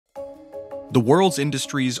The world's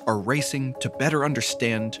industries are racing to better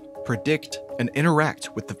understand, predict, and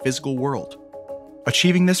interact with the physical world.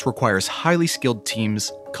 Achieving this requires highly skilled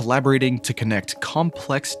teams collaborating to connect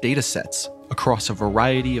complex datasets across a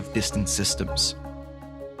variety of distant systems.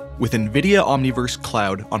 With NVIDIA Omniverse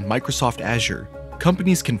Cloud on Microsoft Azure,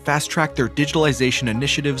 companies can fast-track their digitalization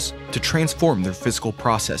initiatives to transform their physical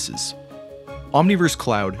processes. Omniverse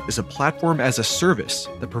Cloud is a platform as a service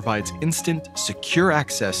that provides instant, secure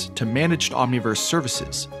access to managed Omniverse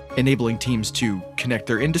services, enabling teams to connect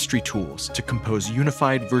their industry tools to compose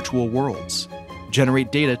unified virtual worlds,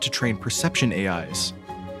 generate data to train perception AIs,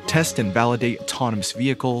 test and validate autonomous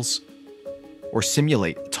vehicles, or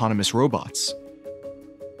simulate autonomous robots.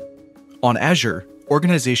 On Azure,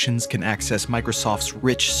 organizations can access Microsoft's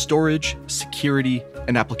rich storage, security,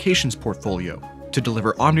 and applications portfolio to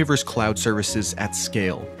deliver Omniverse Cloud services at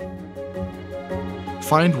scale.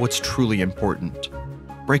 Find what's truly important.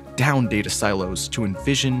 Break down data silos to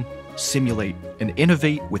envision, simulate, and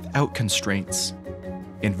innovate without constraints.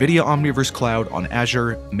 NVIDIA Omniverse Cloud on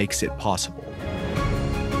Azure makes it possible.